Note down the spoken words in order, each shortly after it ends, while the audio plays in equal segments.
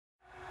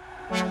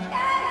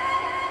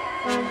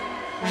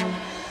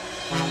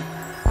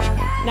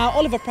Now,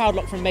 Oliver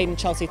Proudlock from Made in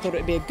Chelsea thought it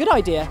would be a good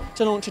idea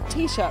to launch a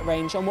t-shirt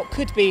range on what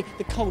could be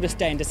the coldest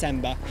day in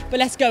December. But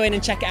let's go in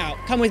and check it out.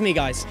 Come with me,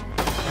 guys.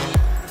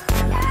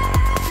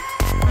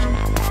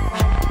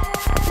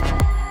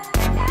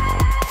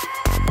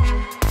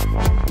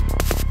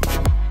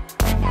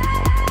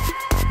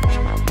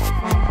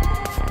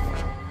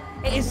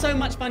 It is so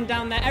much fun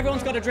down there.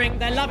 Everyone's got a drink.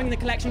 They're loving the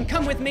collection.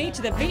 Come with me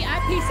to the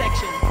VIP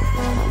section.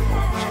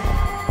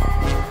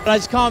 I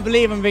just can't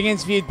believe I'm being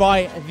interviewed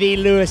by the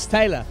Lewis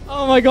Taylor.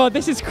 Oh my God,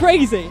 this is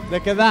crazy.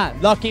 Look at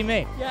that, lucky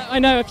me. Yeah, I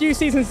know, a few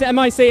seasons at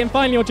MIC and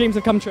finally your dreams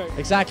have come true.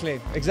 Exactly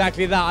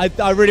that.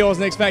 I really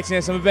wasn't expecting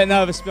this. I'm a bit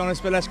nervous, to be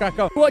honest, but let's crack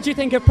on. What do you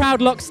think of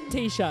Proudlock's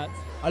t-shirts?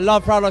 I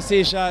love Proudlock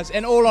t-shirts.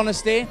 In all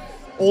honesty,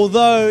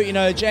 although, you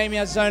know, Jamie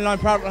has his own line,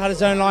 Proudlock had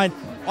his own line,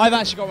 I've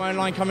actually got my own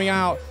line coming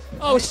out.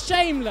 Oh,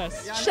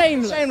 shameless,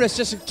 shameless. Shameless,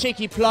 just a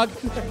cheeky plug.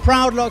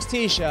 Proudlock's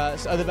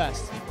t-shirts are the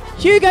best.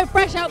 Hugo,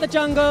 fresh out the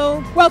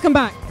jungle, welcome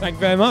back. Thank you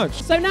very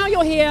much. So now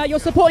you're here, you're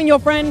supporting your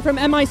friend from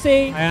MIC.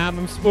 I am,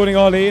 I'm supporting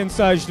Ollie and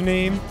Serge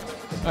DeNimes.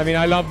 I mean,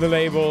 I love the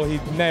label, he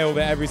nailed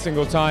it every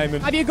single time.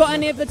 And have you got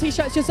any of the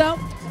t-shirts yourself?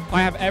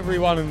 I have every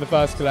one in the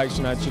first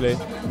collection, actually.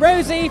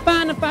 Rosie,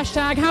 fan of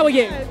FASHTAG, how are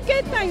you?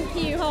 Good, thank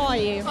you. How are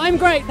you? I'm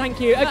great,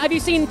 thank you. Have you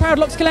seen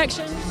Proudlock's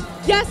collection?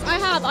 Yes, I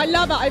have. I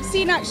love it. I've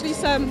seen actually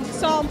some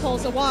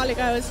samples a while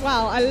ago as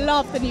well. I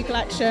love the new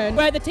collection.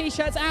 Wear the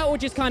t-shirts out or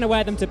just kind of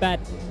wear them to bed?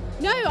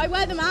 No, I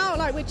wear them out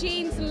like with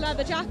jeans and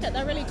leather jacket.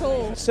 They're really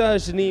cool.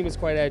 Serge DeNimes is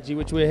quite edgy,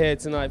 which we're here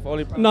tonight for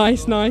Ollie.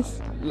 Nice, nice.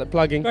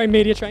 Plugging. Very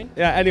media trained.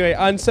 Yeah, anyway,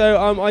 and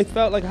so I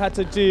felt like I had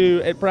to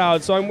do it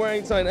proud. So I'm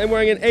wearing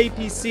an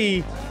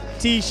APC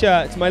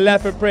t-shirt, my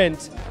leopard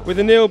print, with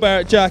a Neil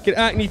Barrett jacket,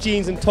 Acne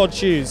jeans and Todd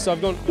shoes. So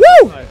I've gone,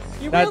 woo!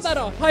 You reeled that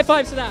off. High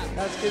fives to that.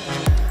 That's good.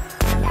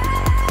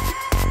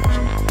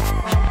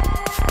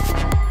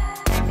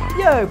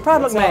 Yo,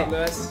 Proudlock, mate.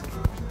 Lewis?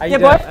 How you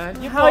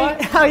doing?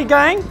 How are you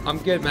going? I'm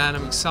good, man.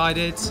 I'm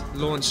excited.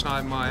 Launched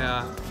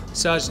my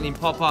Serge DeNimes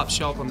pop-up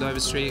shop on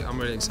Dover Street. I'm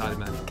really excited,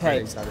 man. Okay.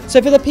 Really excited.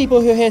 So for the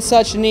people who hear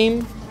Serge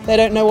DeNimes, they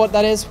don't know what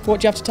that is. What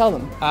do you have to tell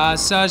them?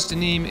 Serge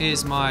DeNimes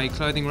is my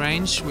clothing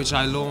range, which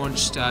I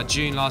launched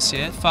June last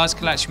year. First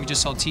collection, we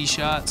just sold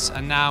t-shirts,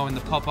 and now in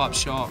the pop-up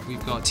shop,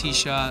 we've got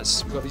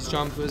t-shirts. We've got these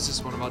jumpers. This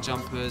is one of our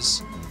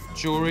jumpers.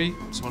 Jewelry.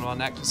 It's one of our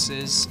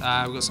necklaces.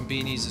 We've got some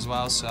beanies as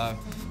well. So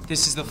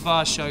this is the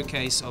first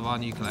showcase of our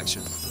new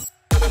collection.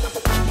 So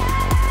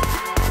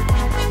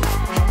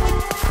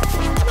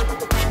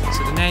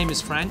the name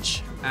is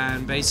French,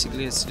 and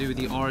basically it's to do with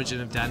the origin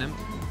of denim.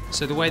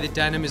 So the way that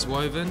denim is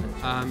woven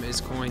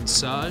is coined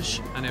Serge,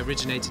 and it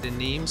originated in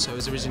Nîmes. So it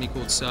was originally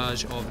called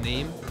Serge of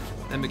Nîmes,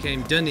 then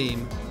became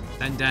DeNimes,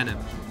 then denim.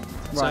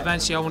 So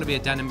eventually I want to be a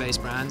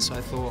denim-based brand, so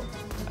I thought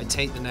I'd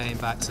take the name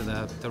back to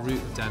the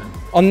root of denim.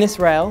 On this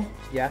rail,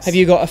 yes. Have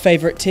you got a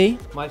favourite tee?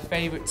 My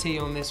favourite tee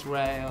on this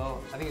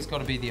rail, I think it's got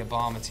to be the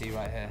Obama tee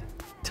right here.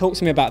 Talk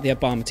to me about the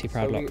Obama tee,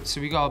 Proudlock.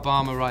 So we got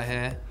Obama right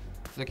here,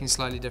 looking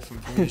slightly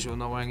different from usual,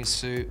 not wearing his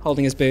suit.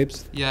 Holding his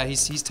boobs. Yeah,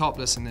 he's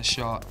topless in this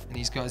shot, and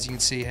he's got, as you can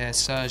see here,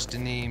 Serge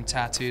DeNimes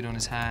tattooed on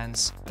his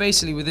hands.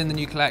 Basically, within the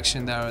new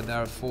collection, there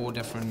are 4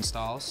 different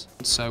styles.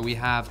 So we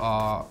have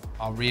our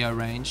Rio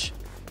range,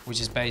 which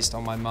is based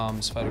on my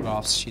mum's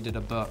photographs. She did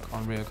a book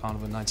on Rio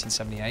Carnival in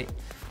 1978.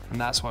 And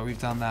that's why we've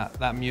done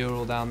that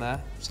mural down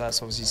there. So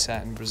that's obviously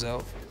set in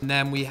Brazil. And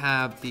then we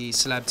have the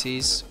celeb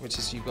tees, which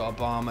is you've got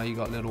Obama, you've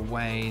got Lil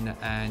Wayne,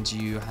 and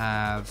you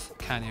have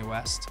Kanye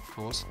West, of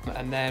course.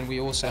 And then we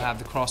also have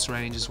the cross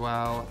range as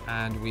well,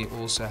 and we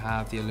also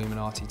have the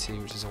Illuminati tee,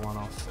 which is a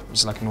one-off, which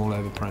is like an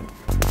all-over print.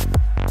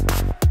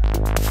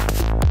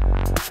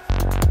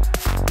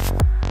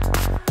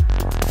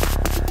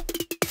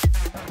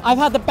 I've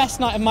had the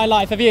best night of my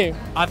life, have you?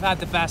 I've had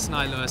the best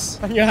night, Lewis.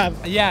 You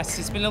have? Yes,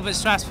 it's been a little bit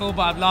stressful,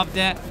 but I've loved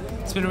it.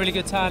 It's been a really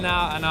good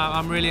turnout, and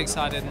I'm really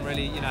excited and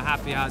really,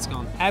 happy how it's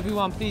gone.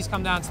 Everyone, please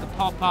come down to the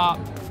pop-up,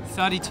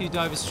 32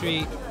 Dover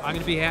Street. I'm going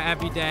to be here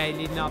every day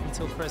leading up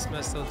until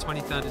Christmas, till the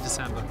 23rd of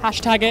December.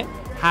 Hashtag it.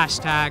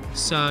 Hashtag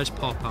Serge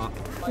Pop-Up.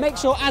 Make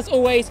sure, as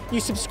always, you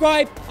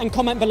subscribe and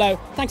comment below.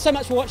 Thanks so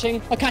much for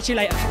watching. I'll catch you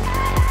later.